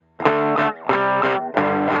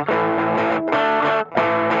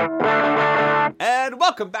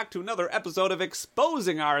welcome back to another episode of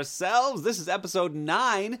Exposing Ourselves. This is episode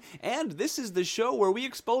 9, and this is the show where we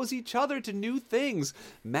expose each other to new things.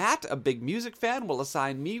 Matt, a big music fan, will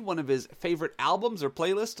assign me one of his favorite albums or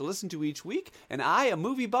playlists to listen to each week, and I, a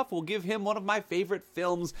movie buff, will give him one of my favorite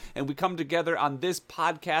films, and we come together on this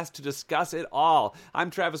podcast to discuss it all.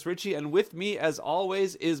 I'm Travis Ritchie, and with me, as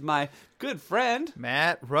always, is my good friend,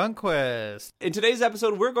 Matt Runquist. In today's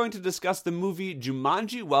episode, we're going to discuss the movie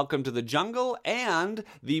Jumanji, Welcome to the Jungle, and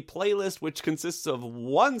the playlist, which consists of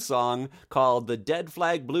one song called The Dead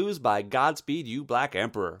Flag Blues by Godspeed, You Black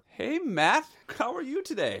Emperor. Hey, Matt, how are you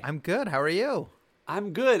today? I'm good. How are you?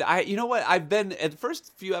 I'm good. You know what? I've been, at the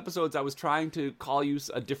first few episodes, I was trying to call you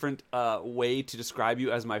a different way to describe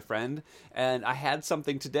you as my friend, and I had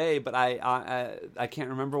something today, but I can't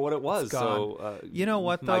remember what it was. So, you know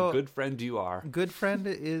what, though? My good friend you are. Good friend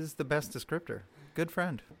is the best descriptor. Good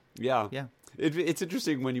friend. Yeah. Yeah. It's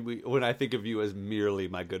interesting when I think of you as merely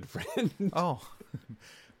my good friend. Oh,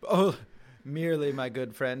 merely my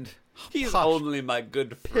good friend. He's Posh. only my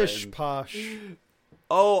good friend. Pish posh.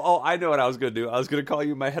 Oh, I know what I was going to do. I was going to call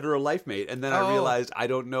you my hetero life mate, and then I realized I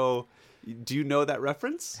don't know. Do you know that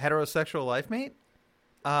reference? Heterosexual life mate?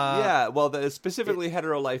 Yeah, well, specifically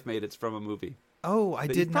hetero life mate. It's from a movie. Oh, I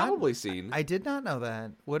did not. Probably seen. I did not know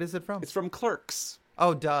that. What is it from? It's from Clerks.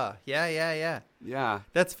 Oh, duh. Yeah. Yeah.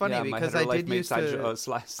 That's funny yeah, because I did used to...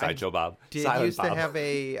 Sideshow Bob. Did Silent used Bob. to have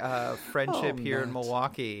a friendship here in Matt.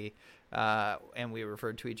 Milwaukee, and we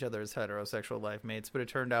referred to each other as heterosexual life mates, but it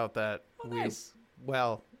turned out that Nice.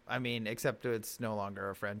 Well, I mean, except it's no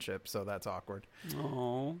longer a friendship, so that's awkward.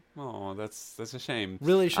 Oh, that's a shame.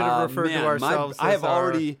 Really should have referred to ourselves I have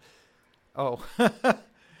already... Oh.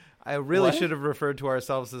 I really What? should have referred to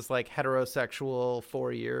ourselves as, like, heterosexual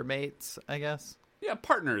 4-year mates, I guess. Yeah,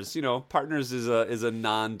 partners. Partners is a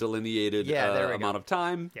non-delineated amount of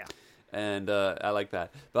time. Yeah. And I like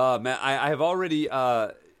that. Man, I have already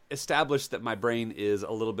established that my brain is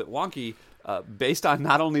a little bit wonky based on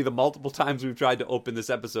not only the multiple times we've tried to open this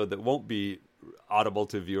episode that won't be audible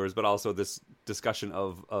to viewers, but also this discussion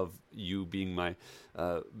of you being my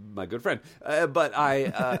good friend. But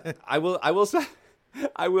I will say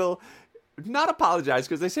I will not apologize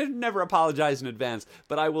because they said never apologize in advance.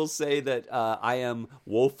 But I will say that I am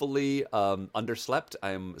woefully underslept.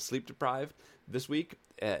 I am sleep deprived this week.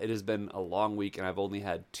 It has been a long week, and I've only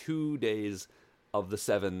had 2 days of the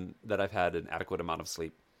 7 that I've had an adequate amount of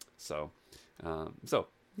sleep. So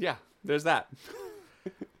yeah, there's that.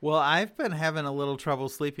 Well, I've been having a little trouble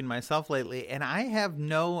sleeping myself lately, and I have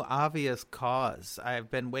no obvious cause. I've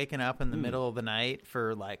been waking up in the middle of the night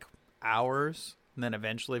for, like, hours, and then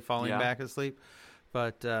eventually falling back asleep.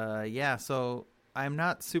 But, so I'm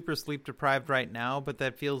not super sleep deprived right now, but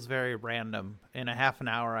that feels very random. In a half an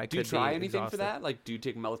hour, I could be Do you try anything exhausted. for that? Like, do you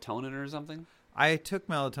take melatonin or something? I took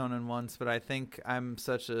melatonin once, but I think I'm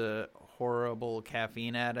such a horrible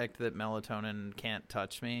caffeine addict that melatonin can't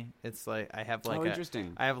touch me. It's like I have like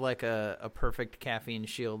interesting. I have like a perfect caffeine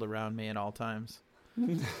shield around me at all times.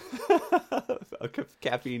 A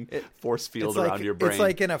caffeine force field It's around like, your brain. It's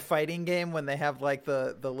like in a fighting game when they have like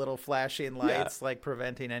the little flashing lights like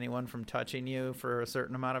preventing anyone from touching you for a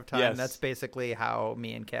certain amount of time. Yes. That's basically how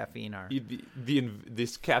me and caffeine are.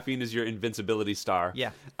 This caffeine is your invincibility star.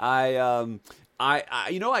 Yeah. I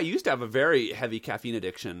used to have a very heavy caffeine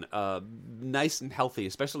addiction, nice and healthy,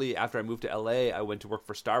 especially after I moved to LA. I went to work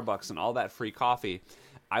for Starbucks and all that free coffee.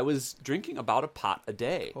 I was drinking about a pot a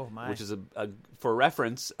day, which is for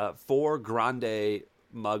reference, 4 grande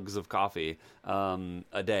mugs of coffee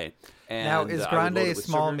a day. And now, is grande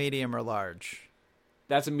small, sugar. Medium, or large?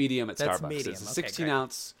 That's a medium at That's Starbucks. medium. It's a Okay, 16 great.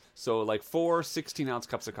 ounce, so like 4 16-ounce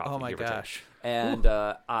cups of coffee. Oh my give or take. gosh. And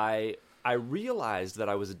I realized that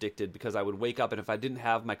I was addicted because I would wake up and if I didn't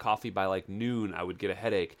have my coffee by like noon, I would get a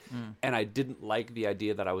headache. And I didn't like the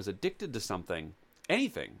idea that I was addicted to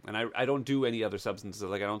anything. And I don't do any other substances.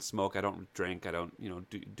 Like I don't smoke, I don't drink, I don't,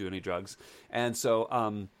 do any drugs. And so,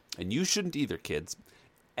 and you shouldn't either, kids.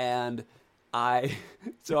 And I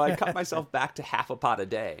cut myself back to half a pot a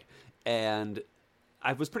day. And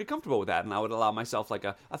I was pretty comfortable with that, and I would allow myself like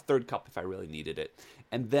a third cup if I really needed it.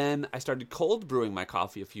 And then I started cold brewing my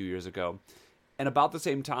coffee a few years ago. And about the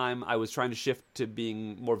same time, I was trying to shift to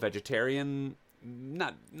being more vegetarian,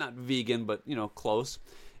 not vegan, but, close.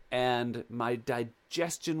 And my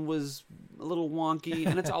digestion was a little wonky,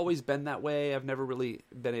 and it's always been that way. I've never really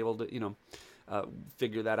been able to,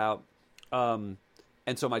 figure that out.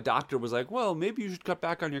 And so my doctor was like, well, maybe you should cut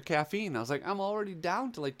back on your caffeine. I was like, I'm already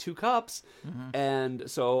down to like 2 cups. And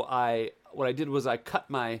so what I did was I cut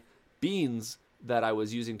my beans that I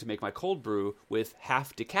was using to make my cold brew with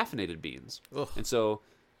half decaffeinated beans. Ugh. And so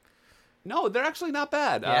No, they're actually not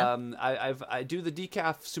bad. Yeah? I do the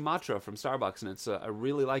decaf Sumatra from Starbucks, and it's I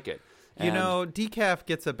really like it. You know, decaf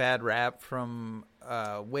gets a bad rap from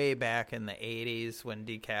way back in the 80s when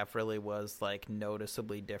decaf really was like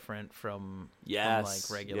noticeably different from like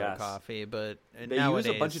regular coffee. But they nowadays,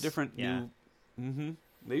 use a bunch of different new. Mm-hmm.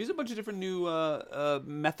 They use a bunch of different new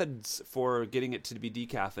methods for getting it to be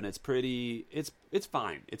decaf, and it's pretty. It's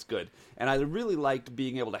fine. It's good, and I really liked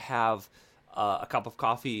being able to have a cup of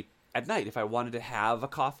coffee at night if I wanted to have a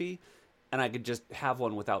coffee, and I could just have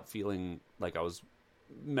one without feeling like I was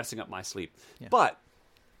messing up my sleep. Yeah. But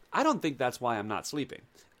I don't think that's why I'm not sleeping.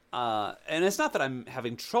 And it's not that I'm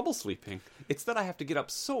having trouble sleeping. It's that I have to get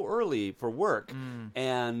up so early for work,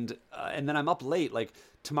 and then I'm up late. Like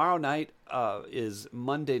tomorrow night is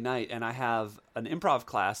Monday night, and I have an improv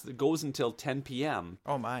class that goes until 10 p.m.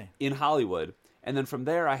 Oh my! In Hollywood. And then from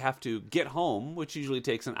there, I have to get home, which usually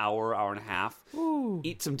takes an hour, hour and a half,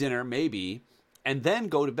 eat some dinner, maybe, and then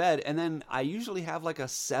go to bed. And then I usually have like a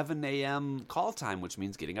 7 a.m. call time, which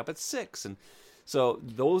means getting up at 6. And so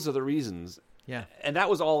those are the reasons. Yeah. And that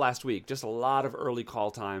was all last week, just a lot of early call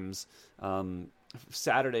times.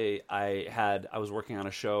 Saturday, I was working on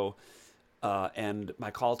a show, and my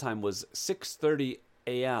call time was 6:30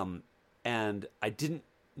 a.m., and I didn't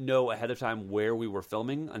know ahead of time where we were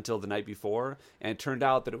filming until the night before, and it turned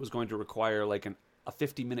out that it was going to require like a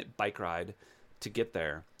 50-minute bike ride to get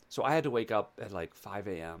there. So I had to wake up at like 5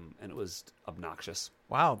 a.m. and it was obnoxious.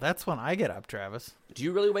 Wow, that's when I get up, Travis. Do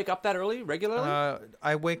you really wake up that early regularly?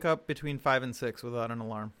 I wake up between 5 and 6 without an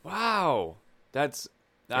alarm. Wow, that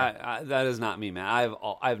is not me, man.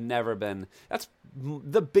 I've never been. That's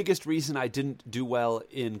the biggest reason I didn't do well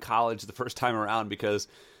in college the first time around, because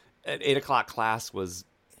at 8 o'clock class was.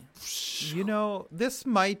 You know, this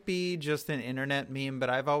might be just an internet meme,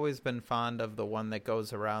 but I've always been fond of the one that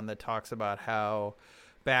goes around that talks about how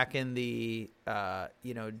back in the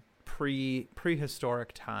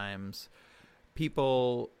prehistoric times,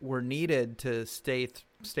 people were needed to stay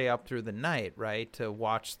up through the night, right? To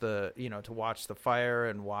watch the fire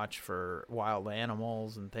and watch for wild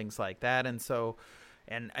animals and things like that. And so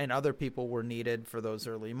and other people were needed for those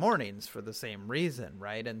early mornings for the same reason,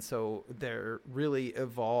 right? And so there really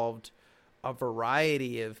evolved a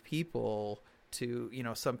variety of people to,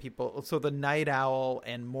 some people. So the night owl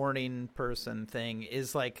and morning person thing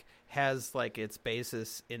has its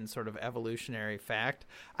basis in sort of evolutionary fact.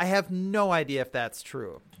 I have no idea if that's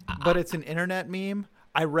true, but it's an internet meme.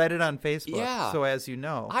 I read it on Facebook. Yeah. So as you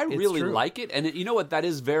know, I really like it. And you know what? That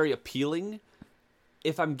is very appealing.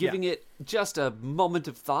 If I'm giving it just a moment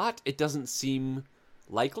of thought, it doesn't seem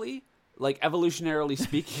likely, like evolutionarily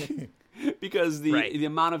speaking, because the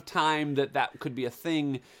amount of time that could be a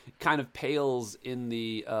thing kind of pales in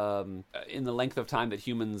the length of time that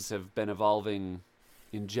humans have been evolving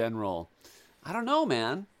in general. I don't know,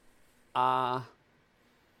 man. I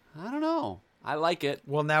don't know. I like it.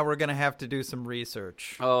 Well, now we're going to have to do some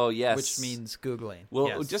research. Oh, yes. Which means Googling. Well,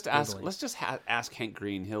 yes, just ask. Googling. Let's just ask Hank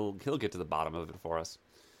Green. He'll get to the bottom of it for us.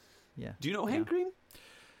 Yeah. Do you know Hank Green?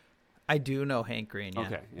 I do know Hank Green, yeah.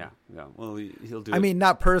 Okay, yeah. Well, he'll do I mean,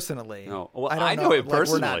 not personally. No. Well, I know him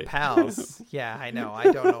personally. We're not pals. Yeah, I know.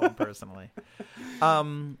 I don't know him personally.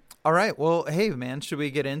 All right. Well, hey, man, should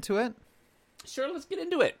we get into it? Sure, let's get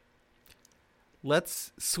into it.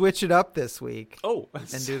 Let's switch it up this week. Oh,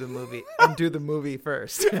 and do the movie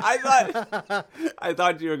first. I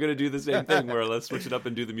thought you were going to do the same thing, where let's switch it up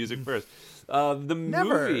and do the music first.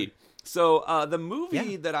 Movie. So the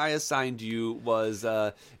movie that I assigned you was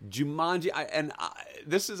Jumanji,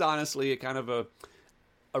 this is honestly a kind of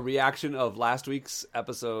a reaction of last week's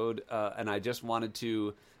episode, and I just wanted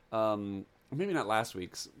to maybe not last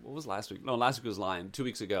week's. What was last week? No, last week was Lion. 2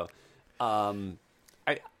 weeks ago.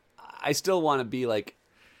 I still want to be like,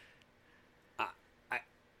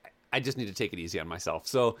 I just need to take it easy on myself.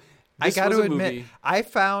 So I got to admit, I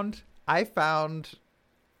found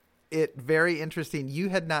it very interesting. You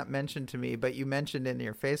had not mentioned to me, but you mentioned in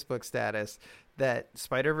your Facebook status that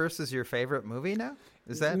Spider-Verse is your favorite movie now?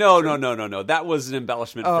 Is that No. That was an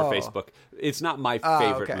embellishment for Facebook. It's not my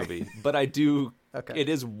favorite movie, but I do. Okay. It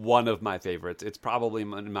is one of my favorites. It's probably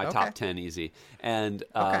in my top 10 easy. And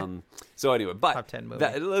so anyway, but top 10 movie.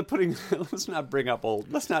 Let's not bring up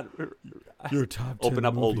old. Let's not your top 10 open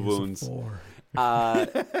up old wounds. So I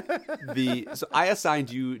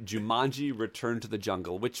assigned you Jumanji: Return to the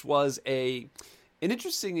Jungle, which was an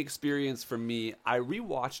interesting experience for me. I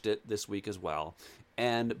rewatched it this week as well,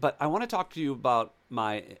 but I want to talk to you about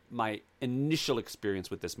my initial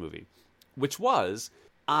experience with this movie, which was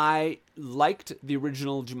I liked the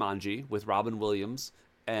original Jumanji with Robin Williams,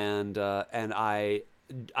 and I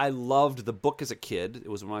I loved the book as a kid. It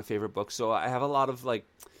was one of my favorite books. So I have a lot of like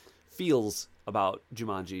feels about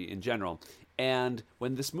Jumanji in general. And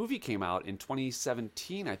when this movie came out in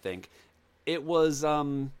 2017, I think it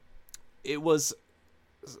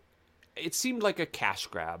seemed like a cash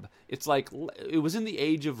grab. It's like it was in the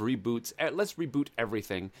age of reboots. Let's reboot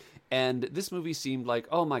everything. And this movie seemed like,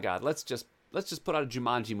 oh my God, let's just put out a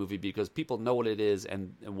Jumanji movie because people know what it is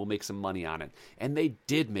and we'll make some money on it. And they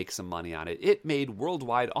did make some money on it. It made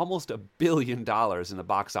worldwide almost $1 billion in the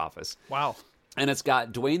box office. Wow. And it's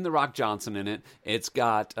got Dwayne "The Rock" Johnson in it. It's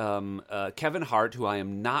got Kevin Hart, who I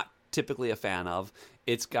am not typically a fan of.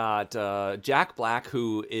 It's got Jack Black,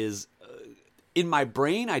 who is... in my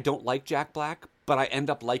brain, I don't like Jack Black, but I end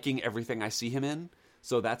up liking everything I see him in.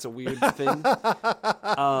 So that's a weird thing.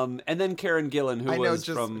 And then Karen Gillan, who was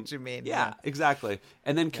from... what you mean. Yeah, exactly.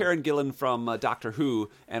 And then Karen Gillan from Doctor Who,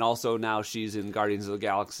 and also now she's in Guardians of the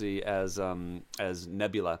Galaxy as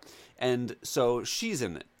Nebula. And so she's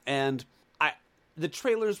in it. And the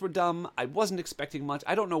trailers were dumb. I wasn't expecting much.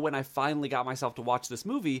 I don't know when I finally got myself to watch this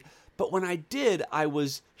movie, but when I did, I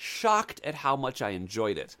was shocked at how much I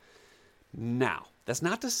enjoyed it. Now, that's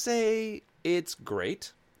not to say it's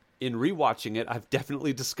great. In rewatching it, I've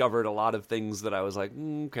definitely discovered a lot of things that I was like,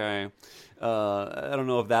 okay, I don't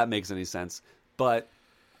know if that makes any sense, but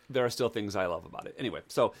there are still things I love about it. Anyway,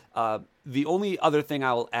 so the only other thing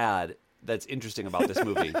I will add that's interesting about this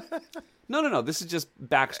movie... No, this is just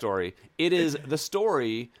backstory. The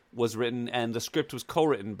story was written and the script was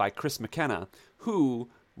co-written by Chris McKenna, who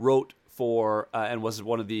wrote for and was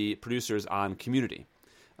one of the producers on Community.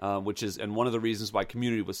 And one of the reasons why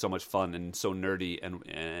Community was so much fun and so nerdy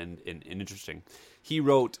and interesting. He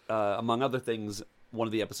wrote, among other things, one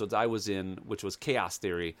of the episodes I was in, which was Chaos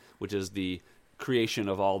Theory, which is the creation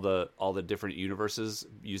of all the different universes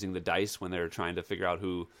using the dice when they're trying to figure out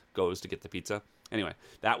who goes to get the pizza. Anyway,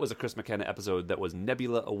 that was a Chris McKenna episode that was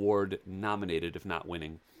Nebula Award nominated, if not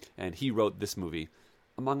winning. And he wrote this movie,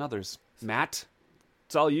 among others. Matt,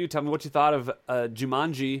 it's all you. Tell me what you thought of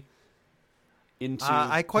Jumanji. Into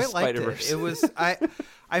I quite liked Spider-Verse. it. It was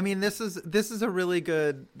I mean this is a really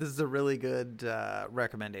good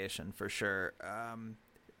recommendation for sure.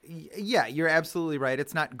 Yeah, you're absolutely right.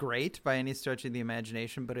 It's not great by any stretch of the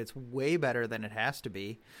imagination, but it's way better than it has to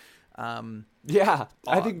be. Yeah,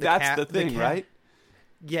 I think that's the thing, right?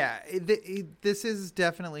 Yeah, this is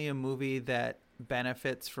definitely a movie that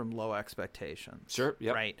benefits from low expectations. Sure.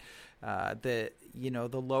 Yep. Right. The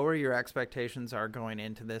lower your expectations are going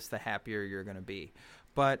into this, the happier you're going to be.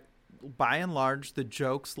 But by and large, the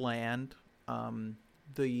jokes land.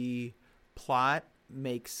 The plot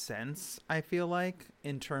makes sense, I feel like,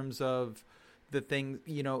 in terms of the thing.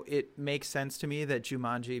 It makes sense to me that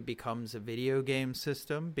Jumanji becomes a video game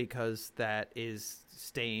system because that is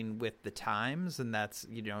staying with the times, and that's,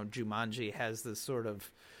 Jumanji has this sort of...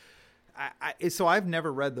 So I've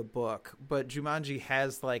never read the book, but Jumanji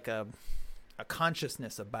has like a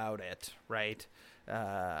consciousness about it, right?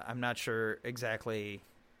 I'm not sure exactly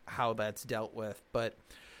how that's dealt with, but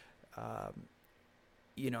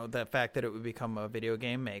the fact that it would become a video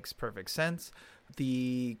game makes perfect sense.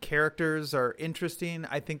 The characters are interesting.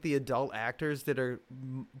 I think the adult actors did a,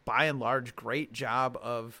 by and large, great job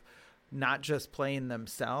of not just playing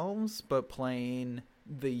themselves, but playing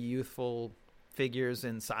the youthful figures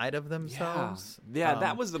inside of themselves. Yeah,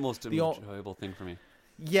 that was the most enjoyable thing for me.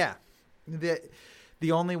 Yeah.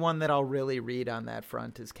 The only one that I'll really read on that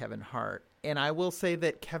front is Kevin Hart. And I will say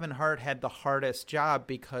that Kevin Hart had the hardest job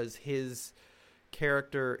because his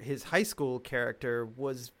high school character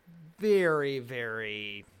was very,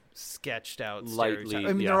 very sketched out stereotypes.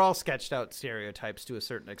 I mean, they're all sketched out stereotypes to a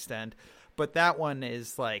certain extent, but that one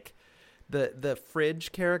is like the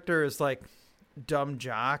fridge character is like dumb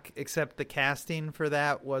jock, except the casting for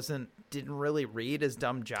that didn't really read as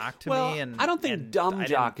dumb jock to me. And I don't think dumb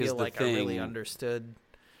jock is the thing. I really understood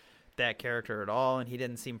that character at all, and he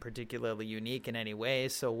didn't seem particularly unique in any way.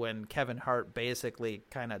 So when Kevin Hart basically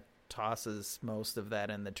kind of tosses most of that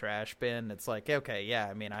in the trash bin, it's like, okay, yeah,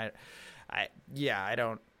 I mean, I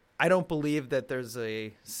don't believe that there's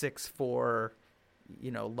a 6'4",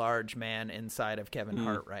 large man inside of Kevin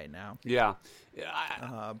Hart right now. Yeah.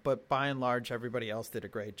 But by and large, everybody else did a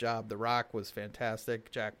great job. The Rock was fantastic.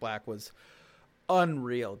 Jack Black was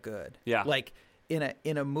unreal good. Yeah. Like in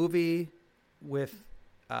a movie with,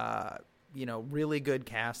 really good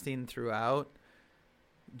casting throughout,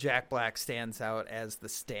 Jack Black stands out as the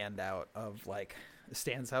standout.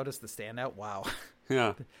 Wow.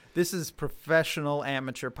 Yeah. This is professional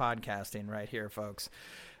amateur podcasting right here, folks.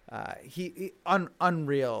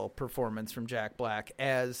 Unreal performance from Jack Black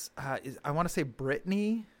as I want to say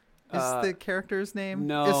Brittany. the character's name?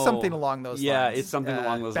 No. It's something along those lines. Yeah, it's something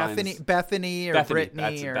along those lines. Bethany or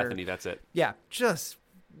Brittany. Bethany, that's it. Yeah, just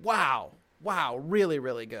wow. Really,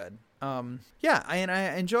 really good. Yeah, and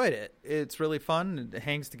I enjoyed it. It's really fun. It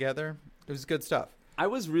hangs together. It was good stuff. I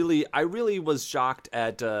really was shocked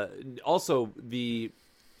at also the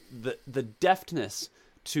deftness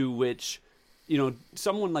to which,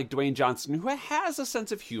 someone like Dwayne Johnson, who has a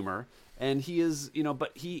sense of humor, and he is,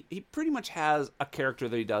 but he pretty much has a character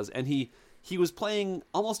that he does, and he was playing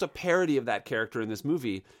almost a parody of that character in this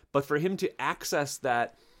movie, but for him to access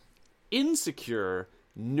that insecure,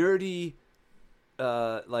 nerdy,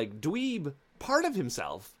 like dweeb part of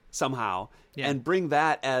himself somehow, and bring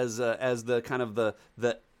that as the kind of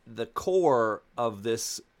the core of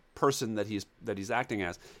this person that he's acting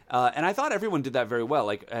as, and I thought everyone did that very well.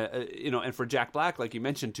 Like and for Jack Black, like you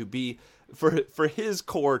mentioned, to be for his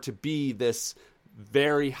core to be this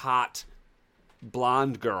very hot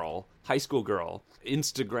blonde girl, high school girl,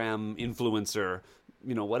 Instagram influencer,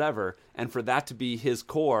 whatever, and for that to be his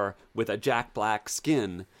core with a Jack Black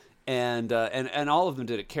skin. And all of them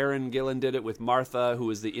did it. Karen Gillan did it with Martha, who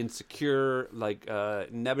is the insecure, like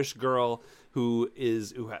nebbish girl who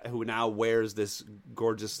now wears this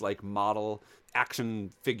gorgeous like model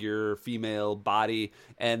action figure female body,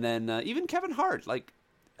 and then even Kevin Hart. Like,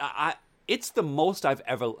 it's the most I've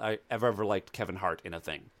ever liked Kevin Hart in a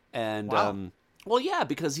thing. And wow. Well, yeah,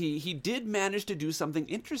 because he did manage to do something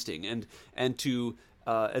interesting, and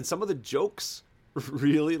some of the jokes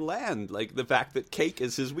really land. Like the fact that cake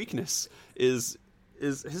is his weakness is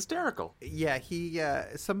hysterical.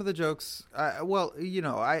 Yeah, some of the jokes,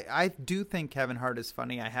 I do think Kevin Hart is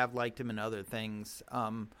funny. I have liked him in other things.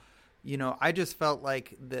 I just felt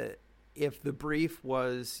like if the brief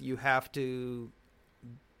was you have to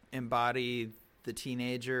embody the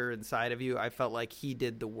teenager inside of you, I felt like he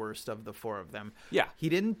did the worst of the four of them. Yeah. He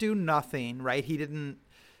didn't do nothing, right? He didn't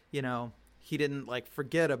like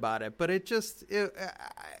forget about it, but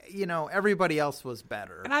everybody else was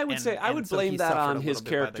better. And I would say, I would blame that on his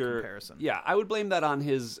character. Yeah, I would blame that on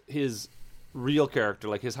his real character,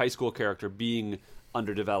 like his high school character being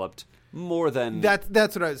underdeveloped more than that's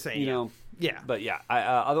what I was saying. Yeah. But yeah,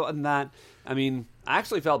 other than that, I mean, I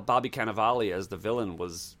actually felt Bobby Cannavale as the villain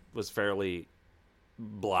was fairly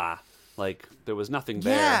blah. Like, there was nothing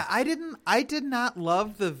there. Yeah, I did not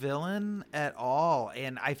love the villain at all,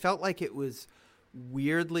 and I felt like it was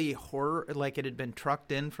weirdly horror, like it had been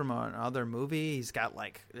trucked in from another movie. He's got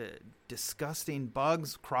like disgusting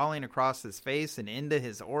bugs crawling across his face and into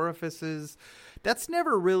his orifices. That's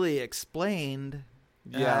never really explained.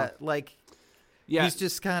 Yeah. Yeah, he's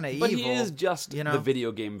just kind of evil. But he is just the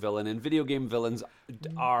video game villain, and video game villains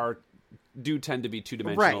do tend to be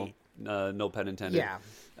two-dimensional, right. No pun intended. Yeah.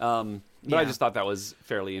 But I just thought that was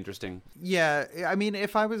fairly interesting. Yeah, I mean,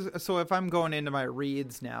 if I'm going into my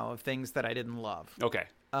reads now of things that I didn't love. Okay.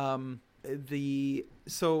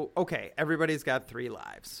 Everybody's got 3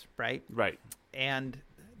 lives, right? Right. And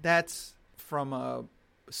that's from a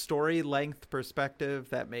story length perspective,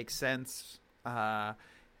 that makes sense.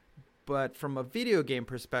 But from a video game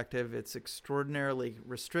perspective, it's extraordinarily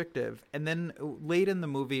restrictive. And then late in the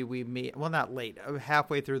movie, we meet, well, not late,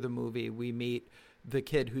 halfway through the movie, we meet the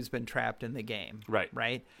kid who's been trapped in the game. Right.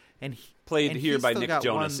 Right. And played here by Nick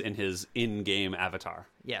Jonas in his in-game avatar.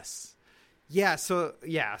 Yes. Yeah. So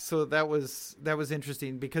that was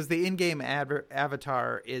interesting because the in-game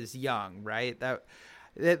avatar is young, right?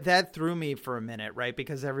 That threw me for a minute, right?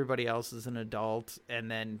 Because everybody else is an adult,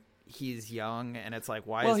 and then he's young, and it's like,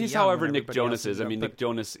 why is he young? Well, he's however Nick Jonas is. I mean, Nick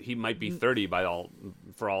Jonas, he might be 30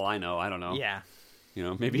 for all I know. I don't know. Yeah.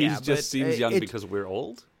 Maybe he just seems young because we're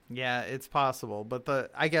old. Yeah, it's possible.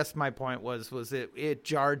 But I guess my point was it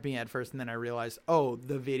jarred me at first, and then I realized,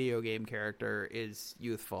 the video game character is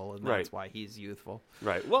youthful, and that's why he's youthful.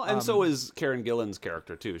 Right. Well, and so is Karen Gillan's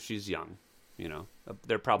character too. She's young.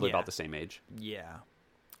 They're probably about the same age. Yeah.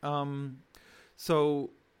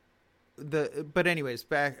 But anyways,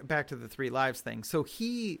 back to the 3 lives thing. So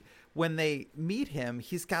when they meet him,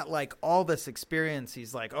 he's got like all this experience.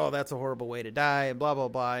 He's like, oh, that's a horrible way to die, and blah, blah,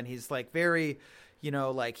 blah. And he's like very,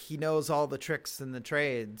 like he knows all the tricks and the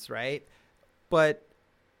trades, right? But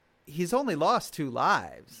he's only lost 2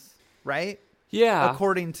 lives, right? Yeah.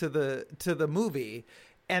 According to the movie.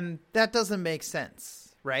 And that doesn't make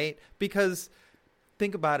sense, right? Because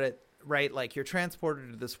think about it. Right, like you're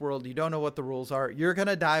transported to this world, you don't know what the rules are, you're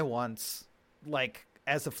gonna die once, like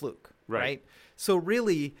as a fluke, right? So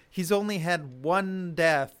really, he's only had 1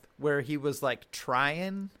 death where he was like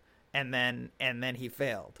trying, and then he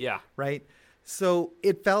failed. Yeah, right. So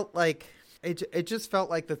it felt like it just felt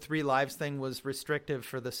like the 3 lives thing was restrictive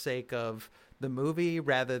for the sake of the movie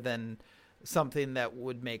rather than something that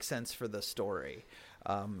would make sense for the story.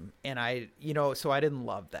 And I, so I didn't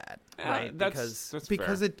love that, right? That's because fair.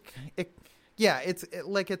 it's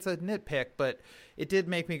a nitpick, but it did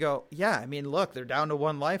make me go, yeah, I mean, look, they're down to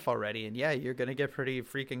one life already. And yeah, you're going to get pretty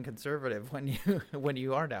freaking conservative when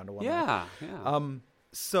you are down to one life. Yeah.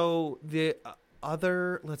 So the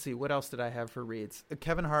let's see, what else did I have for reads?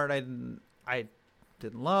 Kevin Hart, I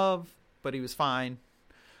didn't love, but he was fine.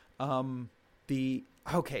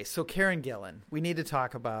 Okay, so Karen Gillan, we need to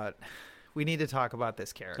talk about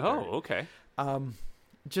this character. Oh, okay.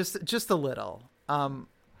 Just a little.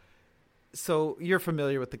 So you're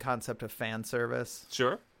familiar with the concept of fan service?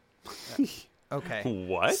 Sure. Okay.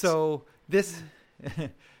 What? So this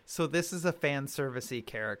is a fan servicey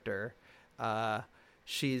character.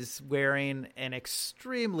 She's wearing an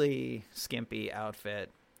extremely skimpy outfit,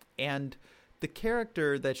 and the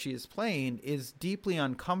character that she is playing is deeply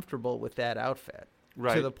uncomfortable with that outfit.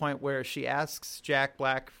 Right. To the point where she asks Jack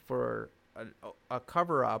Black for a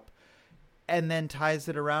cover-up and then ties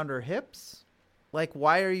it around her hips. Like,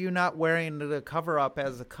 why are you not wearing the cover-up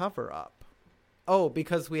as a cover-up? Oh,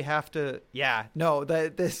 because we have to... Yeah, no,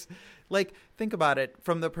 think about it.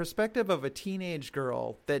 From the perspective of a teenage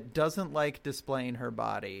girl that doesn't like displaying her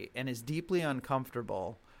body and is deeply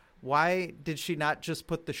uncomfortable, why did she not just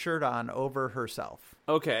put the shirt on over herself?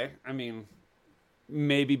 Okay, I mean...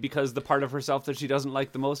 Maybe because the part of herself that she doesn't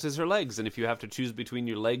like the most is her legs. And if you have to choose between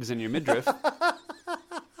your legs and your midriff...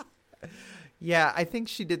 Yeah, I think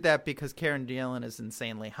she did that because Karen Gillan is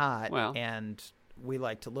insanely hot, well, and we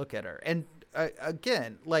like to look at her. And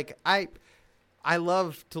again, like I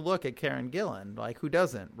love to look at Karen Gillan. Like, who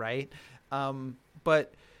doesn't, right?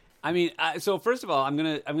 But I mean, so first of all, I'm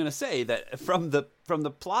gonna say that from the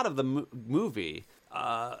plot of the movie,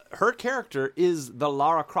 her character is the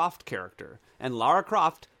Lara Croft character, and Lara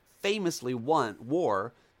Croft famously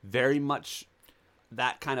wore very much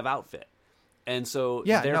that kind of outfit. And so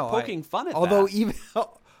they're poking fun at that.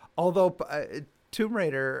 Although Tomb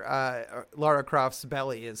Raider, Lara Croft's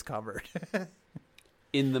belly is covered.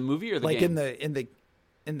 In the movie or the game?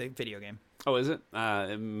 in the video game. Oh, is it?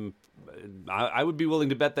 I would be willing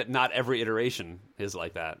to bet that not every iteration is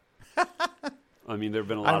like that. I mean, there have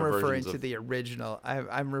been a lot of versions. I'm referring to the original.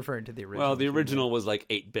 I'm referring to the original. Well, the original was like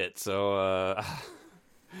 8-bit, so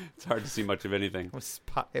it's hard to see much of anything. It was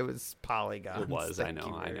polygons. It was. Thank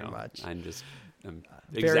you I know. Much. I'm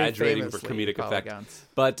exaggerating for comedic polygons.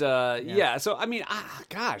 effect. But yeah. So I mean,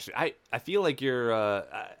 gosh, I feel like your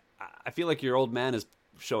old man is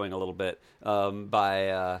showing a little bit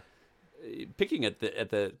by picking at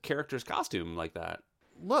the character's costume like that.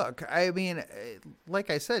 Look, I mean,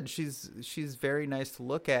 like I said, she's very nice to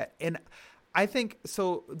look at, and I think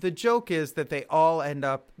so. The joke is that they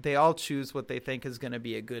all choose what they think is going to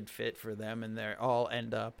be a good fit for them, and they all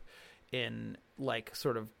end up in like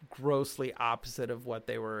sort of grossly opposite of what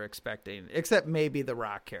they were expecting, except maybe the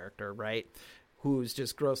Rock character, right? Who's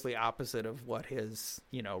just grossly opposite of what his,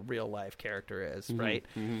 real life character is, mm-hmm, right?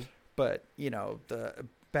 Mm-hmm. But, the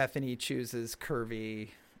Bethany chooses curvy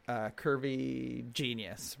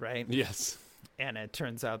genius, right? Yes. And it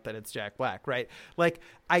turns out that it's Jack Black, right? Like,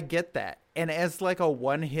 I get that. And as like a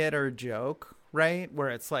one-hitter joke, right? Where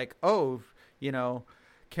it's like, oh,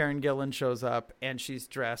 Karen Gillan shows up and she's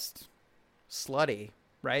dressed slutty,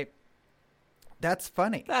 right? That's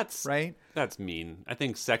funny. Right? That's mean. I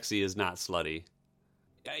think sexy is not slutty.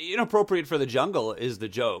 Inappropriate for the jungle is the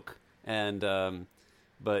joke. And,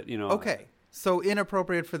 but, Okay. So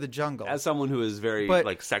inappropriate for the jungle. As someone who is very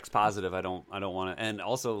sex positive, I don't want to, and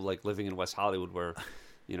also like living in West Hollywood where,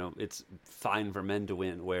 it's fine for men to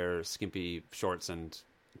wear skimpy shorts and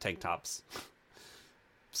tank tops.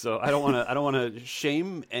 So I don't want to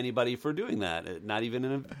shame anybody for doing that. Not even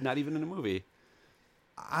in a movie.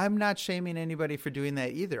 I'm not shaming anybody for doing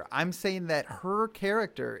that either. I'm saying that her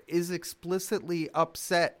character is explicitly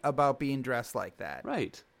upset about being dressed like that.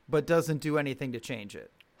 Right. But doesn't do anything to change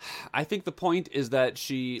it. I think the point is that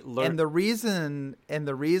she learned, and the reason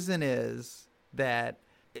is that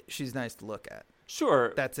she's nice to look at.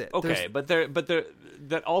 Sure, that's it. Okay,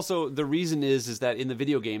 that also the reason is that in the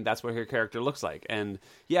video game that's what her character looks like, and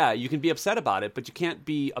yeah, you can be upset about it, but you can't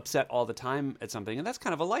be upset all the time at something, and that's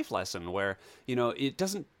kind of a life lesson where it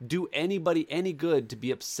doesn't do anybody any good to be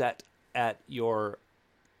upset at your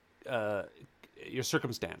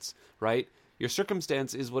circumstance, right? Your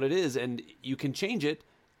circumstance is what it is, and you can change it,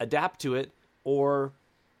 adapt to it, or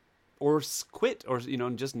quit, or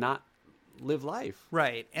just not live life.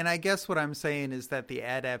 Right. And I guess what I'm saying is that the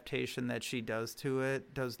adaptation that she does to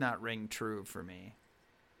it does not ring true for me.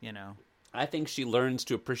 I think she learns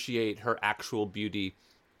to appreciate her actual beauty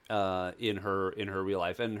in her real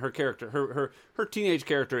life. And her character, her teenage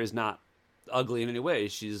character, is not ugly in any way.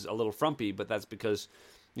 She's a little frumpy, but that's because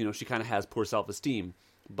she kind of has poor self-esteem.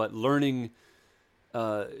 But learning,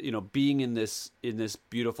 being in this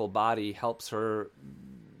beautiful body helps her,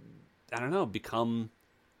 I don't know, become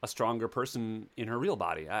a stronger person in her real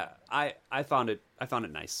body. I found it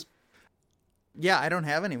nice. Yeah, I don't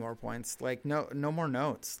have any more points. Like no more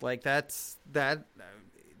notes. Like that's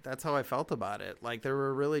how I felt about it. Like there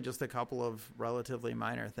were really just a couple of relatively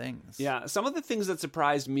minor things. Yeah, some of the things that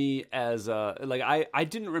surprised me as I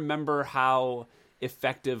didn't remember how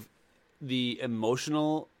effective the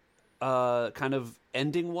emotional kind of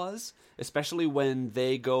ending was, especially when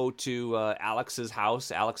they go to Alex's house.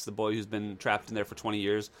 Alex, the boy who's been trapped in there for 20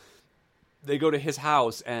 years. They go to his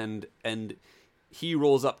house and he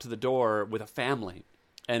rolls up to the door with a family.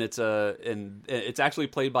 And it's actually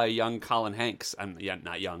played by a young Colin Hanks.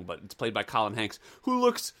 Not young, but it's played by Colin Hanks, who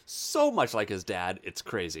looks so much like his dad. It's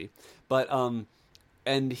crazy. But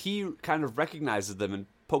and he kind of recognizes them and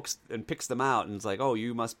pokes and picks them out, and it's like, oh,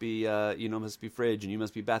 you must be must be Fridge, and you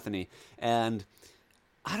must be Bethany. And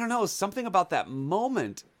I don't know, something about that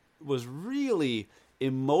moment was really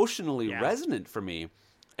emotionally resonant for me.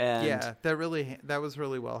 And that was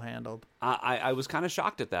really well handled. I was kind of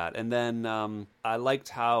shocked at that. And then I liked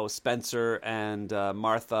how Spencer and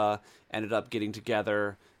Martha ended up getting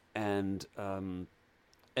together, and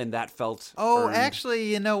that felt earned.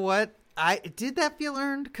 Actually, you know what? Did that feel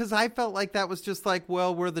earned? Because I felt like that was just like,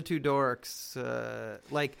 well, we're the two dorks.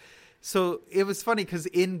 So it was funny because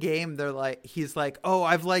in game he's like, oh,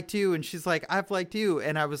 I've liked you, and she's like, I've liked you,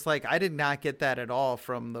 and I was like, I did not get that at all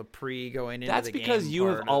from the going into the game. That's because you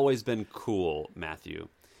have always been cool, Matthew.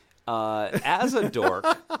 As a dork,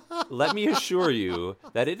 let me assure you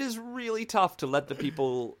that it is really tough to let the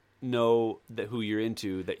people know that who you're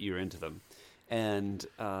into, that you're into them. And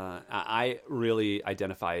I really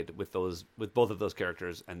identified with both of those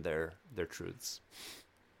characters and their truths.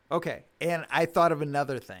 Okay, and I thought of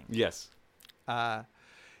another thing. Yes. I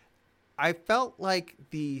felt like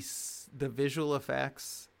the visual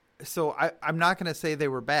effects, so I'm not going to say they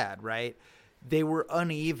were bad, right? They were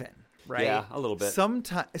uneven, right? Yeah, a little bit.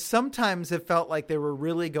 Sometimes it felt like they were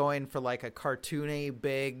really going for like a cartoony,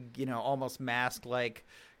 big, almost mask-like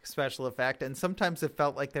special effect, and sometimes it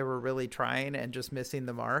felt like they were really trying and just missing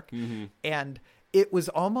the mark. Mm-hmm. And it was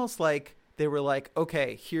almost like they were like,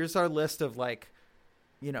 okay, here's our list of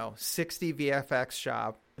 60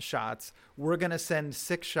 VFX shots. We're going to send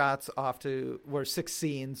 6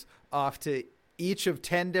 scenes off to each of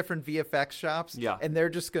 10 different VFX shops. Yeah. And they're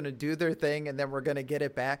just going to do their thing, and then we're going to get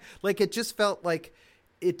it back. Like, it just felt like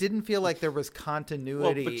it didn't feel like there was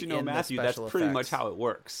continuity. Well, but in Matthew, the special that's pretty effects. much how it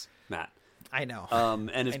works, Matt. I know.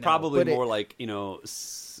 And it's probably more like,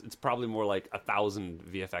 it's probably more like 1,000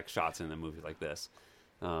 VFX shots in a movie like this.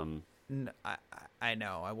 I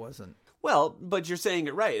know. I wasn't. Well, but you're saying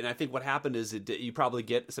it right, and I think what happened is you probably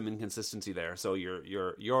get some inconsistency there. So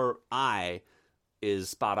your eye is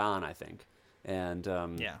spot on, I think, and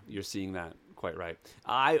you're seeing that quite right.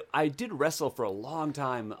 I did wrestle for a long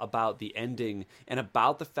time about the ending and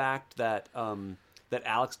about the fact that that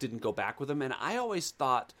Alex didn't go back with him, and I always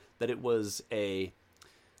thought that it was a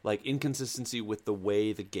inconsistency with the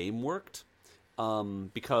way the game worked,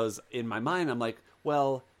 because in my mind I'm like,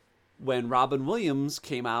 well, when Robin Williams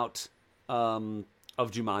came out of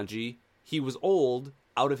Jumanji, he was old,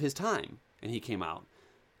 out of his time, and he came out.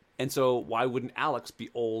 And so why wouldn't Alex be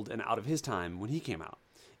old and out of his time when he came out?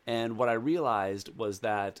 And what I realized was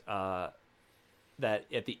that that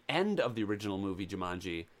at the end of the original movie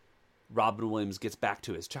Jumanji, Robin Williams gets back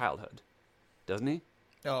to his childhood, doesn't he?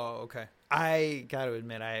 Oh, okay. I got to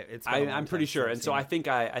admit, I'm pretty sure, and so I think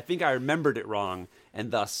I remembered it wrong,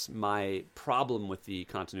 and thus my problem with the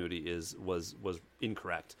continuity was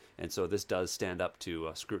incorrect, and so this does stand up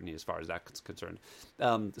to scrutiny as far as that's concerned.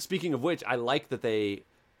 Speaking of which, I like that they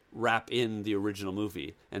wrap in the original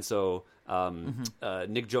movie, and so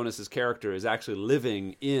Nick Jonas's character is actually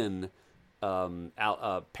living in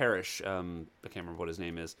Parrish. I can't remember what his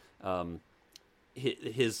name is.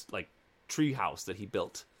 His tree house that he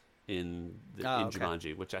built in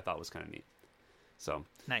Jumanji, which I thought was kind of neat. So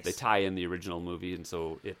nice. They tie in the original movie, and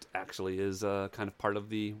so it actually is kind of part of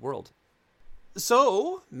the world.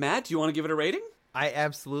 So, Matt, do you want to give it a rating? I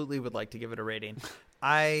absolutely would like to give it a rating.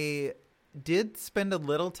 I did spend a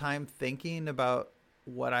little time thinking about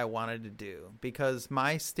what I wanted to do, because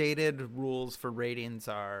my stated rules for ratings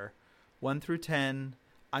are 1 through 10.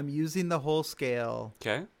 I'm using the whole scale.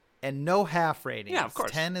 Okay. And no half ratings. Yeah, of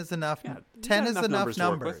course. 10 is enough. Yeah, 10 is enough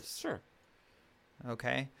numbers. Sure.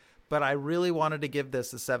 Okay. But I really wanted to give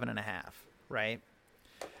this a 7.5, right?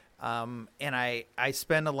 And I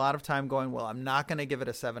spend a lot of time going, well, I'm not going to give it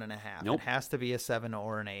a 7.5. Nope. It has to be a 7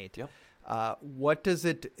 or an 8. Yep. What does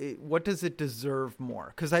it deserve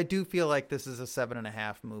more? Because I do feel like this is a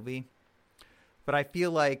 7.5 movie, but I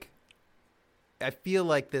feel like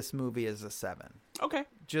this movie is a 7. Okay.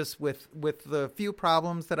 Just with the few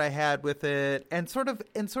problems that I had with it, and sort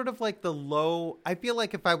of like the low. I feel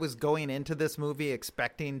like if I was going into this movie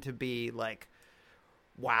expecting to be like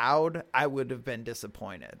wowed, I would have been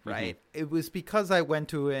disappointed, right? Mm-hmm. It was because I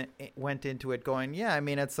went into it going, yeah, I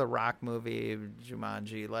mean, it's a rock movie,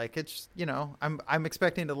 Jumanji, like it's, I'm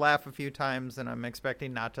expecting to laugh a few times, and I'm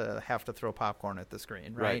expecting not to have to throw popcorn at the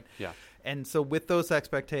screen, right? Yeah. And so with those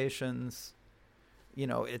expectations,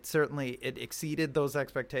 it exceeded those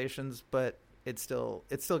expectations, but it still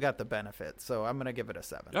got the benefit. So I'm going to give it a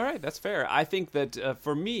 7. All right, that's fair. I think that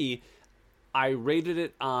for me, I rated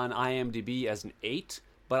it on IMDb as an 8,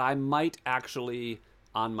 but I might actually,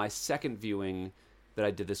 on my second viewing that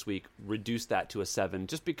I did this week, reduce that to a 7,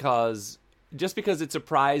 just because it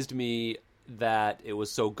surprised me that it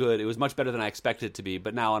was so good. It was much better than I expected it to be,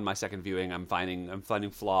 but now on my second viewing, I'm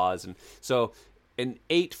finding flaws, and so an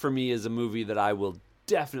 8 for me is a movie that I will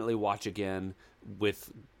definitely watch again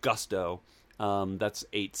with gusto. That's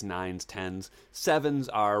 8s, 9s, 10s. 7s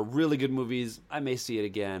are really good movies. I may see it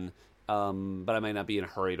again. But I might not be in a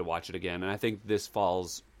hurry to watch it again. And I think this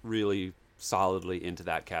falls really solidly into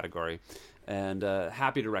that category. And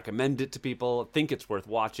happy to recommend it to people. Think it's worth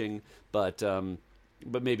watching, but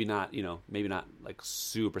maybe not. Maybe not like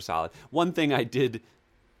super solid. One thing I do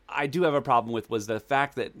have a problem with was the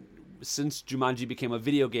fact that since Jumanji became a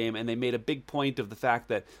video game, and they made a big point of the fact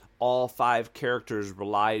that all 5 characters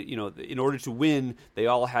relied, in order to win, they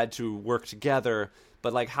all had to work together.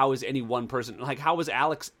 But, like, how is any one person... Like, how was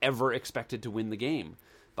Alex ever expected to win the game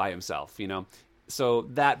by himself, So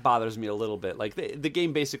that bothers me a little bit. Like, the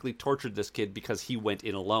game basically tortured this kid because he went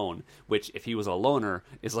in alone, which, if he was a loner,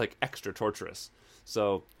 is, like, extra torturous.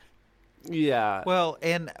 So, yeah. Well,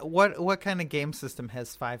 and what kind of game system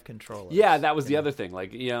has 5 controllers? Yeah, that was the other thing.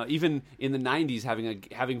 Like, even in the 90s,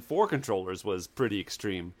 having 4 controllers was pretty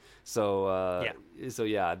extreme. So,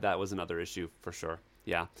 yeah, that was another issue for sure.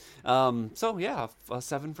 Yeah. A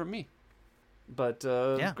 7 from me. But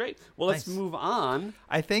great. Well, nice. Let's move on.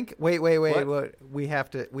 I think. Wait. We have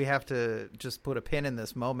to just put a pin in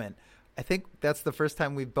this moment. I think that's the first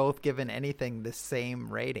time we've both given anything the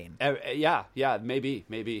same rating. Yeah.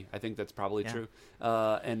 Maybe. I think that's probably true.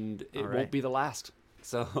 And it won't be the last.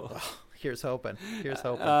 So here's hoping.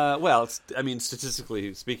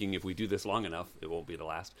 Statistically speaking, if we do this long enough, it won't be the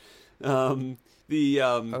last. Okay.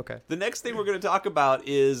 The next thing we're going to talk about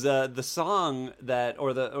is the song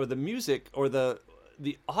or the music or the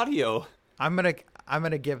audio. I'm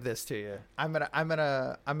gonna give this to you. I'm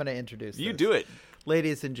gonna introduce. You this. do it,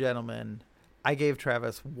 ladies and gentlemen. I gave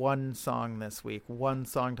Travis one song this week, one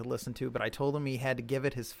song to listen to, but I told him he had to give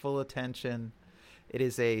it his full attention. It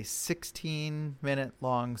is a 16-minute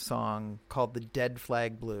long song called "The Dead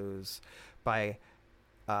Flag Blues" by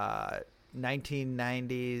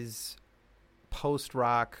 1990s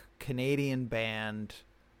post-rock Canadian band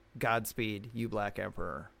Godspeed, You Black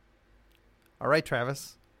Emperor. All right,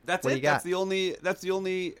 Travis. That's what it. Do you got? That's the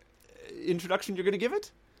only introduction you're going to give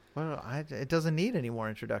it? Well, it doesn't need any more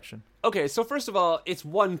introduction. Okay, so first of all, it's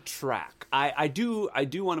one track. I do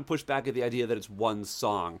want to push back at the idea that it's one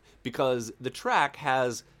song, because the track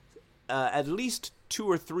has at least 2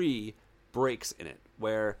 or 3 breaks in it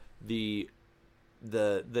where the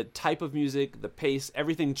type of music, the pace,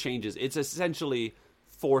 everything changes. It's essentially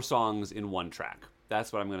 4 songs in one track.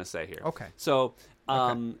 That's what I'm going to say here. Okay. So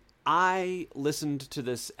I listened to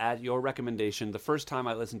this at your recommendation. The first time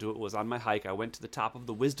I listened to it was on my hike. I went to the top of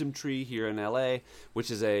the Wisdom Tree here in LA,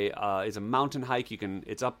 which is a mountain hike.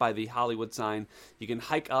 It's up by the Hollywood sign. You can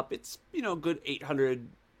hike up. It's good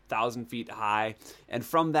 800,000 feet high, and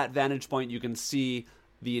from that vantage point you can see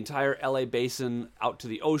the entire LA basin out to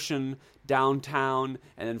the ocean, downtown,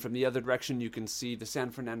 and then from the other direction you can see the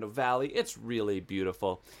San Fernando Valley. It's really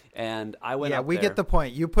beautiful. And I went up there. Yeah, we get the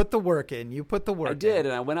point. You put the work in. I did,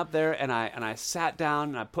 and I went up there and I sat down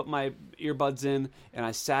and I put my earbuds in and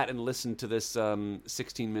I sat and listened to this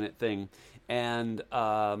 16-minute thing and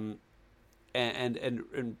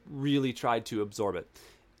really tried to absorb it.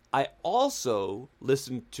 I also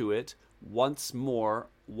listened to it once more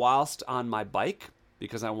whilst on my bike,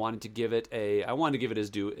 because I wanted to give it as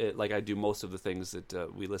due, like I do most of the things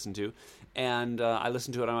that we listen to. And I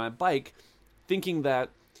listened to it on my bike, thinking that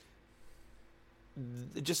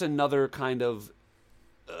just another kind of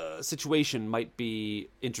situation might be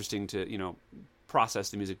interesting to, process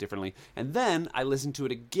the music differently. And then I listened to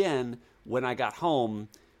it again when I got home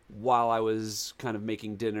while I was kind of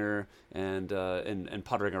making dinner and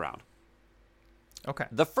puttering around. Okay.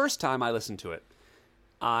 The first time I listened to it,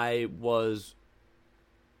 I was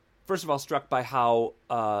first of all struck by how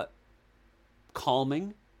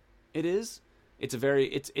calming it is.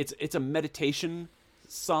 It's a meditation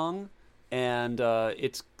song, and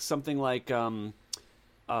it's something like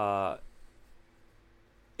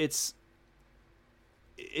it's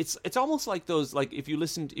almost like those, like if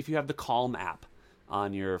you have the Calm app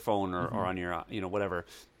on your phone or on your whatever.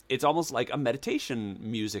 It's almost like a meditation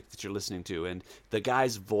music that you're listening to, and the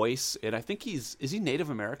guy's voice, and I think is he Native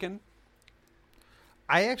American?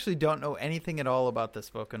 I actually don't know anything at all about the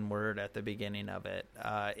spoken word at the beginning of it.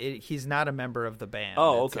 He's not a member of the band.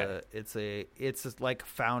 Oh, okay. It's like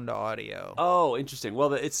found audio. Oh, interesting.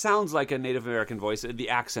 Well, it sounds like a Native American voice. The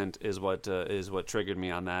accent is what triggered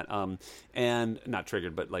me on that. And not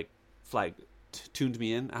triggered, but like tuned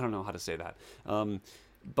me in. I don't know how to say that.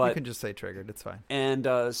 But you can just say triggered. It's fine.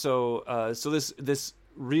 And so this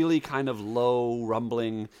really kind of low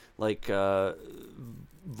rumbling like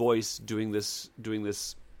voice doing this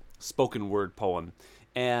spoken word poem,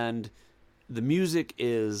 and the music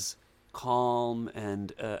is calm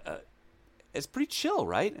and it's pretty chill,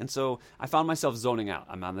 right? And so I found myself zoning out.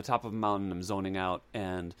 I'm on the top of a mountain. I'm zoning out,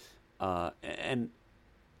 and the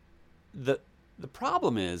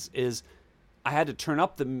problem is I had to turn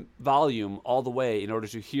up the volume all the way in order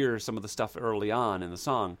to hear some of the stuff early on in the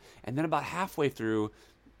song. And then about halfway through,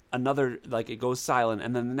 it goes silent,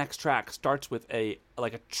 and then the next track starts with a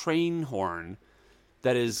train horn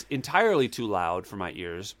that is entirely too loud for my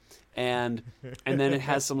ears. And then it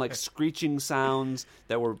has some like screeching sounds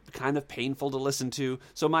that were kind of painful to listen to.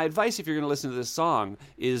 So my advice, if you're going to listen to this song,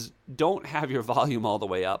 is don't have your volume all the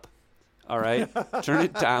way up. All right, turn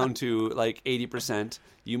it down to like 80%.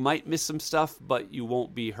 You might miss some stuff, but you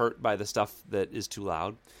won't be hurt by the stuff that is too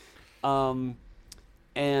loud. And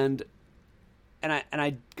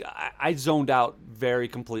I zoned out very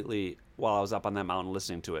completely while I was up on that mountain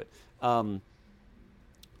listening to it.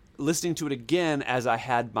 Listening to it again as I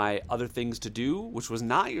had my other things to do, which was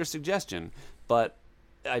not your suggestion, but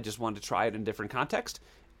I just wanted to try it in a different context.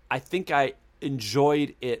 I think I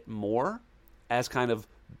enjoyed it more as kind of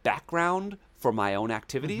background for my own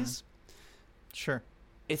activities. Sure.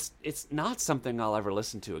 It's not something I'll ever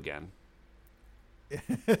listen to again.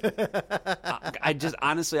 I just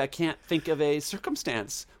honestly I can't think of a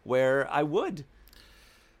circumstance where I would.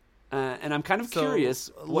 And I'm kind of curious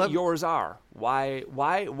what yours are. Why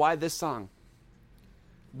this song?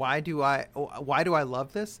 Why do I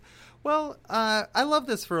love this? Well, I love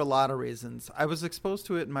this for a lot of reasons. I was exposed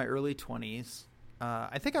to it in my early 20s.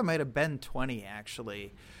 I think I might have been 20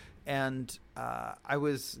 actually. And I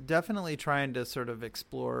was definitely trying to sort of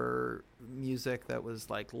explore music that was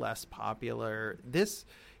like less popular.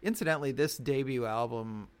 Incidentally, this debut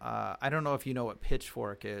album, I don't know if you know what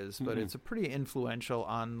Pitchfork is, but it's a pretty influential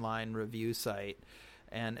online review site.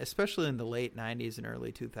 And especially in the late 90s and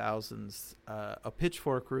early 2000s, a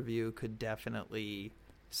Pitchfork review could definitely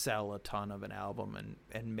sell a ton of an album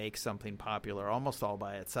and make something popular almost all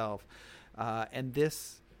by itself. And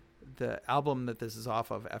the album that this is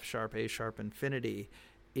off of, F sharp, A sharp, Infinity,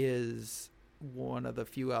 is one of the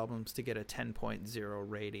few albums to get a 10.0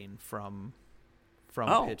 rating from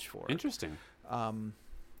Pitchfork. Interesting.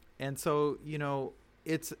 And so,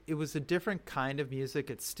 it was a different kind of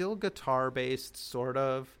music. It's still guitar based, sort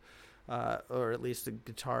of, or at least the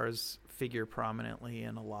guitars figure prominently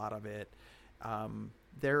in a lot of it.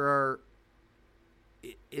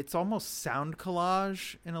 It's almost sound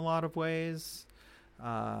collage in a lot of ways.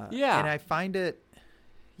 And I find it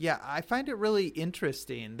really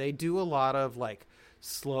interesting. They do a lot of like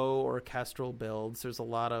slow orchestral builds. There's a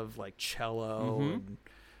lot of like cello and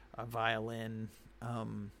a violin,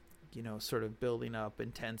 sort of building up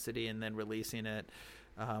intensity and then releasing it.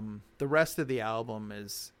 The rest of the album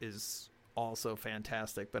is also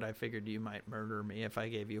fantastic, but I figured you might murder me if I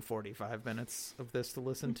gave you 45 minutes of this to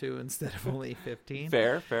listen to instead of only 15.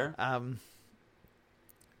 Fair. I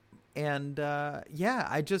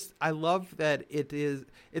love that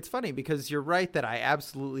it's funny because you're right that I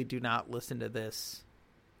absolutely do not listen to this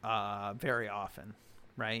very often,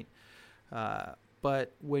 right?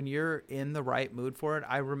 But when you're in the right mood for it,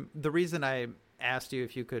 the reason I asked you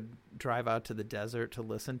if you could drive out to the desert to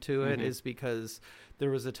listen to it is because there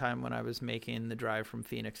was a time when I was making the drive from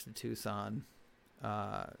Phoenix to Tucson,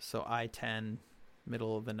 so I-10,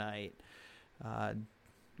 middle of the night,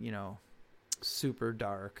 super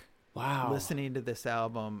dark. Wow. Listening to this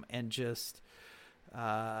album and just,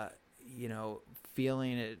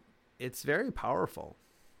 feeling it. It's very powerful.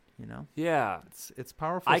 You know? Yeah. It's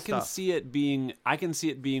powerful I stuff. can see it being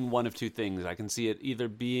one of two things. I can see it either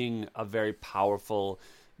being a very powerful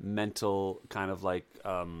mental kind of like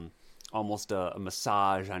almost a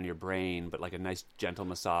massage on your brain, but like a nice gentle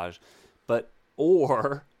massage. And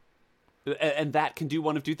that can do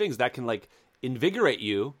one of two things. That can like invigorate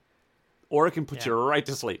you, or it can put you right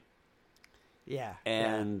to sleep. Yeah.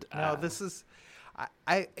 And no, this is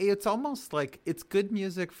it's almost like it's good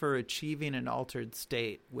music for achieving an altered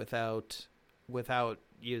state without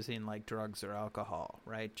using like drugs or alcohol,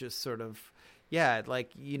 right? Just sort of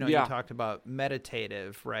like you talked about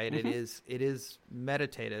meditative, right? Mm-hmm. It is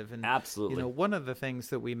meditative, and absolutely. One of the things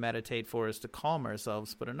that we meditate for is to calm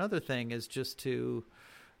ourselves, but another thing is just to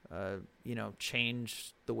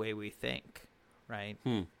change the way we think, right?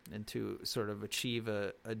 And to sort of achieve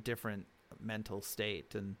a different mental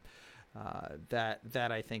state, and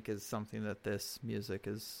that I think is something that this music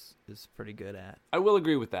is pretty good at. I will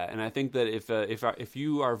agree with that, and I think that if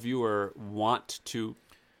you, our viewer, want to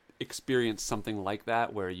experience something like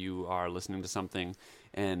that, where you are listening to something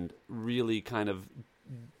and really kind of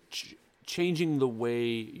changing the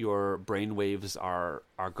way your brain waves are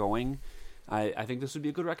going, I think this would be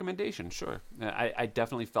a good recommendation. Sure, I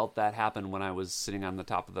definitely felt that happen when I was sitting on the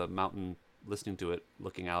top of the mountain listening to it,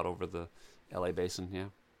 looking out over the LA basin. Yeah.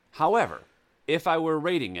 However, if I were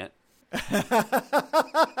rating it,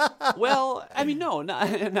 well, I mean, no,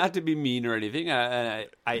 not to be mean or anything.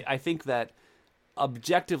 I think that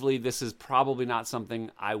objectively, this is probably not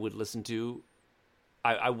something I would listen to.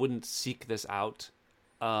 I wouldn't seek this out.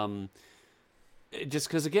 Just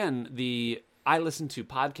because, again, I listen to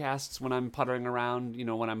podcasts when I'm puttering around,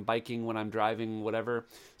 when I'm biking, when I'm driving, whatever.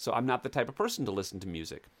 So I'm not the type of person to listen to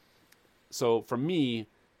music. So for me,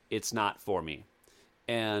 it's not for me.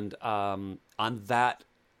 And on that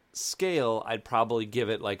scale, I'd probably give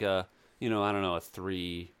it like a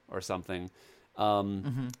 3 or something.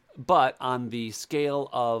 But on the scale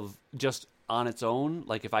of just on its own,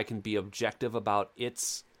 like if I can be objective about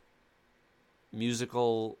its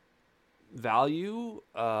musical value,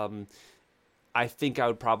 I think I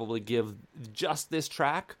would probably give just this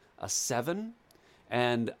track a 7.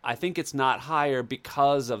 And I think it's not higher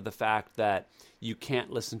because of the fact that you can't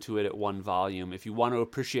listen to it at one volume. If you want to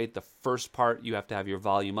appreciate the first part, you have to have your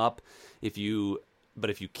volume up. But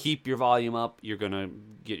if you keep your volume up, you're going to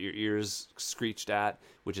get your ears screeched at,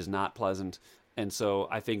 which is not pleasant. And so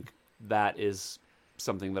I think that is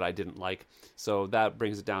something that I didn't like. So that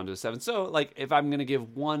brings it down to a 7. So like if I'm going to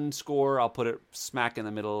give one score, I'll put it smack in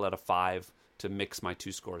the middle at a 5 to mix my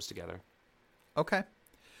two scores together. Okay.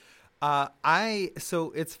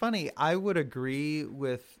 So it's funny. I would agree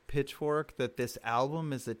with Pitchfork that this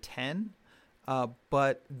album is a 10.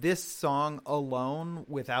 But this song alone,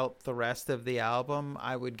 without the rest of the album,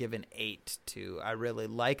 I would give an 8 to. I really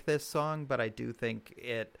like this song, but I do think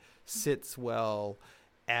it sits well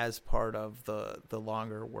as part of the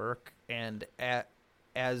longer work. And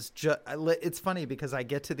it's funny because I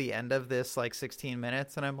get to the end of this like 16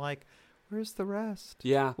 minutes and I'm like, where's the rest?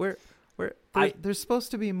 Yeah. There's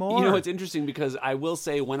supposed to be more. It's interesting because I will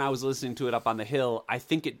say when I was listening to it up on the hill, I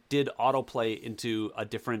think it did autoplay into a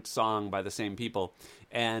different song by the same people.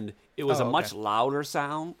 And it was a much louder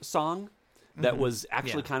song that was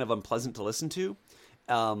actually kind of unpleasant to listen to.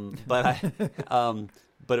 But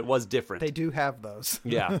it was different. They do have those.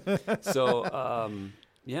 Yeah. So,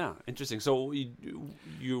 interesting. So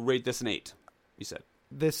you rate this an 8, you said?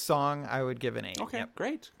 This song I would give an 8. Okay, yep.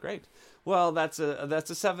 Great. Well, that's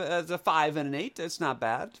a 7, that's a 5 and an 8. It's not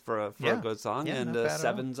bad for a good song, and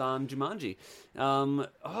 7's on Jumanji.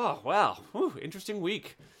 Oh wow, whew, interesting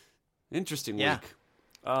week. Next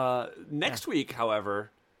week,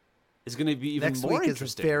 however, is going to be even more interesting. Next week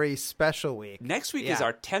is a very special week. Next week is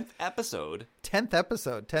our 10th episode.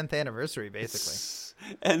 10th anniversary, basically.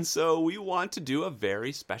 And so we want to do a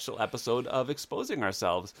very special episode of Exposing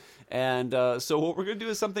Ourselves. And so what we're going to do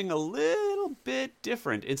is something a little bit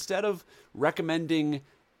different. Instead of recommending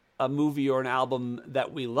a movie or an album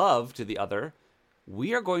that we love to the other,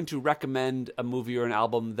 we are going to recommend a movie or an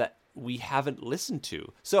album that we haven't listened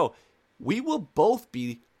to. So we will both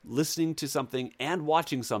be listening to something and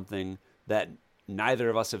watching something that neither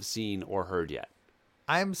of us have seen or heard yet.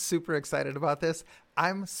 I'm super excited about this.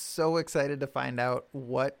 I'm so excited to find out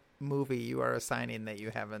what movie you are assigning that you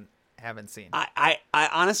haven't seen. I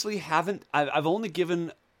honestly haven't. I've only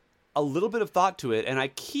given a little bit of thought to it, and I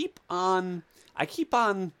keep on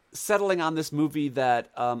settling on this movie that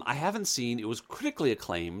I haven't seen. It was critically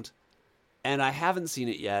acclaimed, and I haven't seen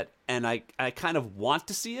it yet, and I kind of want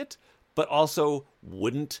to see it, but also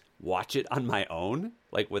wouldn't watch it on my own,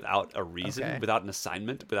 like without a reason, Okay. without an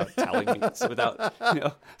assignment, without telling me,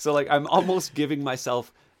 so like I'm almost giving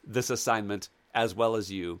myself this assignment as well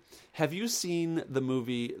as you. Have you seen the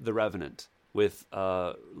movie The Revenant with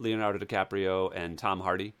Leonardo DiCaprio and Tom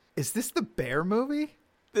Hardy? Is this the bear movie?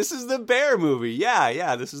 This is the bear movie.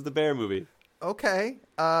 Yeah, this is the bear movie. Okay.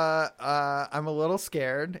 I'm a little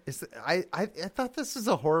scared. I thought this was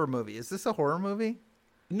a horror movie. Is this a horror movie?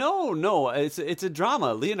 No, it's a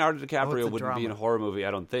drama. Leonardo Oh, DiCaprio it's a wouldn't be in a drama. horror movie,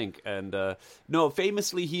 I don't think. And no,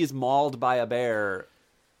 famously he is mauled by a bear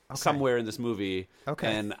somewhere in this movie. Okay.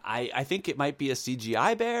 And I think it might be a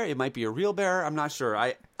CGI bear. It might be a real bear. I'm not sure.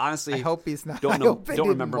 I honestly I hope he's not. don't I know, hope they don't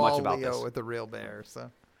didn't remember much maul about Leo this. with a real bear.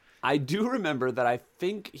 So I do remember that I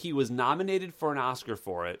think he was nominated for an Oscar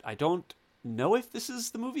for it. I don't know if this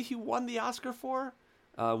is the movie he won the Oscar for.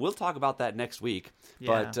 We'll talk about that next week.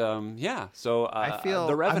 Yeah. But yeah, so I feel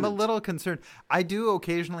The Revenant. I'm a little concerned. I do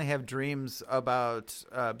occasionally have dreams about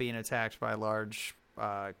being attacked by large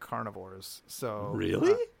carnivores. So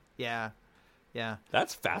Really? yeah.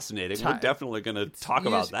 That's fascinating. We're definitely going to talk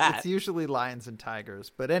about that. It's usually lions and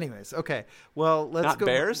tigers, but anyways, okay. Well, let's Not go.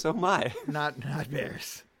 bears? Oh my. Not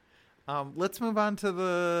bears. Let's move on to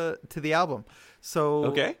the album. So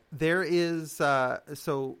Okay. there is.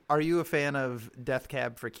 So are you a fan of Death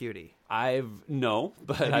Cab for Cutie? No,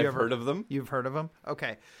 but Have you I've ever- heard of them. You've heard of them?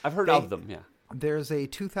 Okay. I've heard of them, yeah. There's a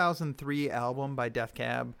 2003 album by Death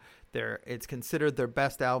Cab. It's considered their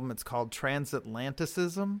best album. It's called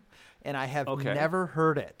Transatlanticism, and I have Okay. never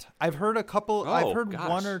heard it. I've heard a couple. Oh, I've heard gosh.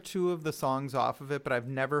 one or two of the songs off of it, but I've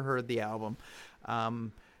never heard the album.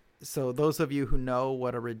 So those of you who know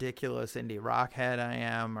what a ridiculous indie rock head I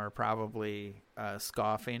am are probably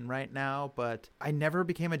scoffing right now, but I never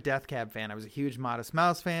became a Death Cab fan. I was a huge Modest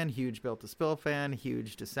Mouse fan, huge Built to Spill fan,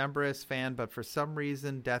 huge Decemberists fan, but for some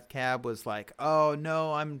reason Death Cab was like, oh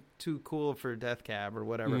no, I'm too cool for Death Cab or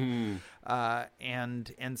whatever.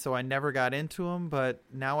 And so I never got into them, but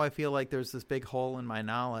now I feel like there's this big hole in my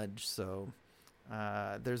knowledge, so...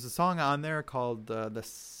 there's a song on there called The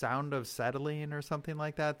Sound of Settling or something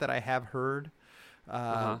like that I have heard,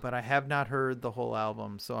 but I have not heard the whole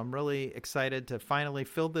album. So I'm really excited to finally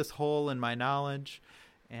fill this hole in my knowledge.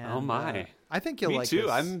 And, Oh my. I think you'll Me like too.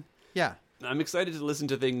 this. I'm excited to listen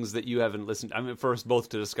to things that you haven't listened. I'm first both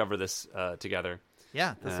to discover this together.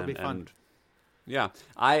 Yeah, this will be fun. And, yeah,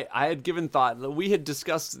 I had given thought. We had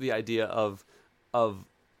discussed the idea of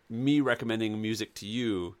me recommending music to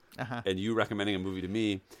you and you recommending a movie to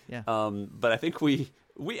me. Yeah. But I think we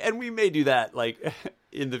may do that like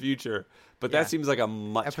in the future. But Yeah. that seems like a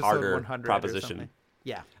much Episode harder 100 or proposition. something.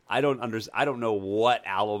 Yeah. I don't know what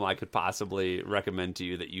album I could possibly recommend to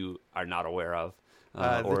you that you are not aware of. Or The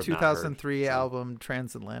have not heard. 2003 album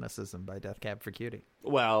Transatlanticism by Death Cab for Cutie.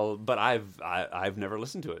 Well, but I've never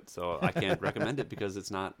listened to it, so I can't recommend it because it's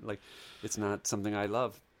not something I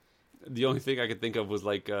love. The only thing I could think of was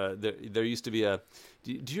like there used to be a.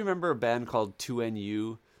 Do you remember a band called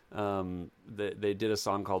 2NU? They did a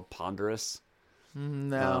song called Ponderous.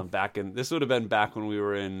 No. This would have been back when we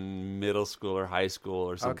were in middle school or high school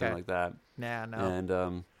or something Okay. like that. Nah, no.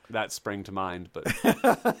 And that sprang to mind, but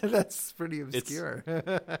That's pretty obscure.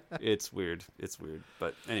 it's weird. It's weird.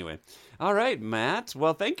 But anyway. All right, Matt.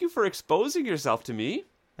 Well, thank you for exposing yourself to me.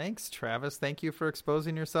 Thanks, Travis. Thank you for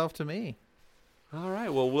exposing yourself to me. All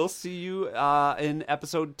right. Well, we'll see you in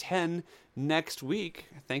episode 10 next week.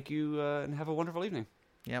 Thank you, and have a wonderful evening.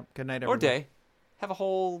 Yep. Good night, Or everybody. day. Have a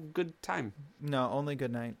whole good time. No, only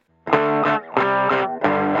good night.